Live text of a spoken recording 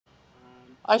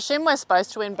I assume we're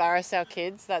supposed to embarrass our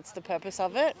kids. That's the purpose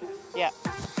of it. Yeah.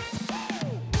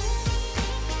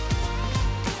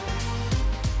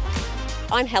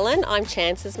 I'm Helen, I'm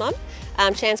Chance's mum.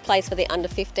 Chance plays for the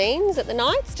under-15s at the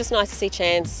Knights. Just nice to see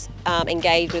Chance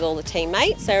engage with all the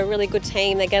teammates. They're a really good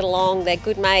team, they get along, they're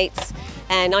good mates,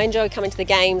 and I enjoy coming to the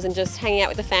games and just hanging out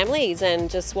with the families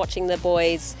and just watching the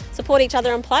boys support each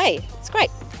other and play. It's great.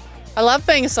 I love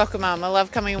being a soccer mum. I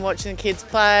love coming and watching the kids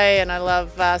play, and I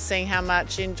love seeing how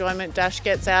much enjoyment Dash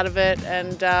gets out of it,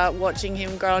 and watching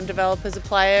him grow and develop as a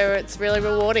player. It's really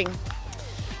rewarding.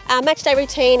 Our match day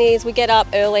routine is we get up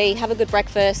early, have a good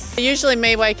breakfast. Usually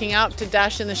me waking up to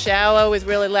Dash in the shower with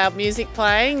really loud music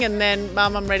playing, and then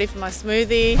Mum, I'm ready for my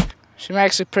smoothie. She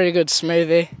makes a pretty good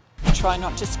smoothie. Try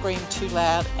not to scream too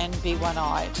loud and be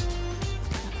one-eyed.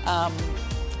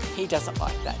 He doesn't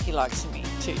like that. He likes me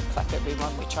to clap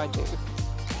everyone, which I do.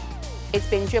 He's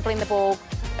been dribbling the ball,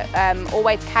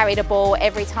 always carry the ball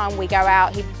every time we go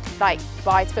out. He buys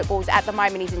footballs. At the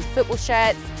moment he's into football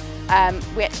shirts.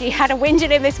 We actually had a whinge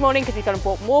at him this morning because he's gone and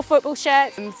bought more football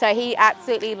shirts. So he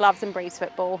absolutely loves and breathes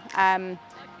football.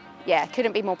 Yeah,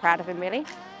 couldn't be more proud of him really.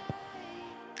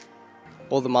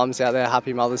 All the mums out there,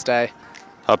 happy Mother's Day.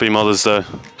 Happy Mother's Day.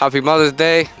 Happy Mother's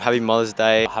Day. Happy Mother's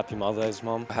Day. Happy Mother's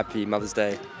Mum. Happy Mother's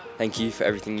Day. Thank you for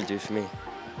everything you do for me.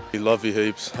 We love you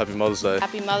heaps. Happy Mother's Day.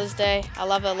 Happy Mother's Day. I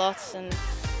love her lots, and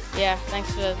yeah,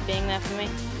 thanks for being there for me.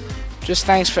 Just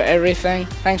thanks for everything.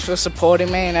 Thanks for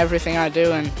supporting me and everything I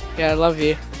do, and yeah, I love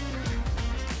you.